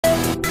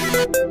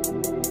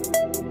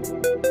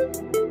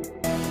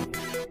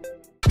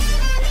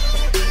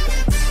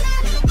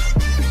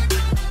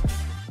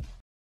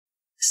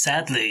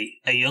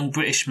Sadly, a young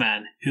British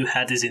man who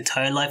had his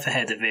entire life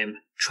ahead of him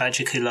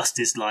tragically lost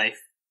his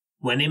life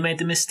when he made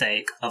the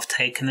mistake of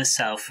taking a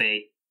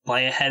selfie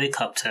by a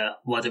helicopter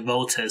while the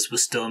rotors were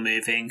still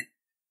moving,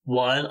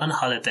 while on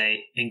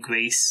holiday in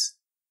Greece.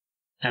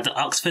 Now, the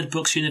Oxford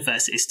Brookes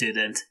University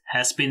student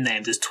has been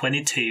named as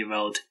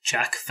 22-year-old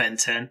Jack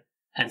Fenton,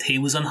 and he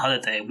was on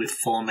holiday with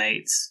 4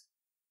 mates.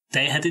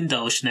 They had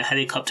indulged in a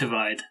helicopter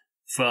ride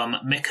from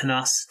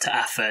Mykonos to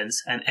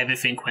Athens, and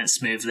everything went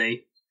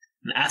smoothly.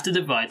 And after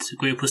the ride, the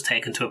group was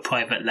taken to a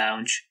private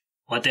lounge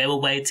while they were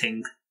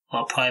waiting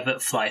for a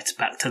private flight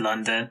back to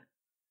London.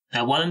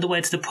 Now, while on the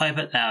way to the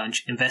private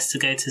lounge,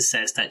 investigators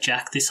says that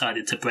Jack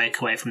decided to break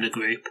away from the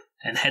group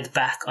and head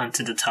back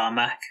onto the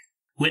tarmac.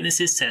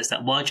 Witnesses says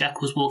that while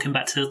Jack was walking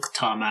back to the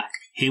tarmac,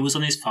 he was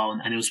on his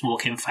phone and he was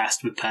walking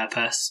fast with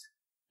purpose.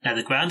 Now,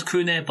 the ground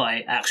crew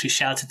nearby actually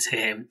shouted to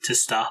him to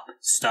stop,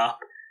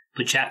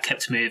 but Jack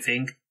kept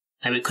moving.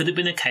 Now, it could have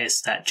been a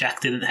case that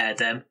Jack didn't hear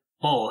them,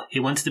 or he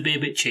wanted to be a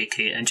bit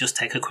cheeky and just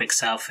take a quick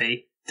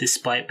selfie,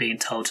 despite being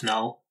told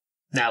no.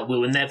 Now, we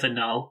will never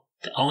know.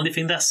 The only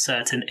thing that's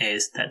certain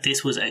is that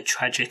this was a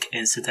tragic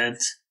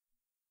incident.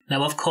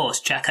 Now, of course,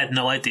 Jack had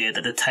no idea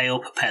that the tail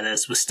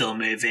propellers were still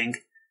moving,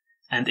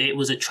 and it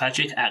was a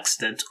tragic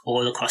accident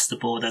all across the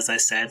board, as I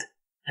said.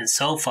 And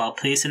so far,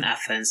 police in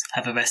Athens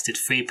have arrested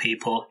 3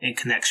 people in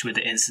connection with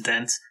the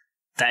incident.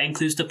 That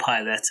includes the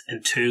pilot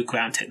and 2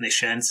 ground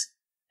technicians.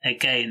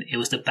 Again, it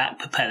was the back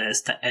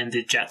propellers that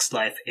ended Jack's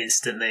life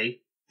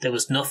instantly. There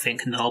was nothing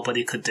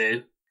nobody could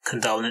do.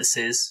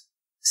 Condolences.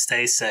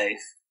 Stay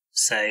safe.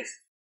 Safe.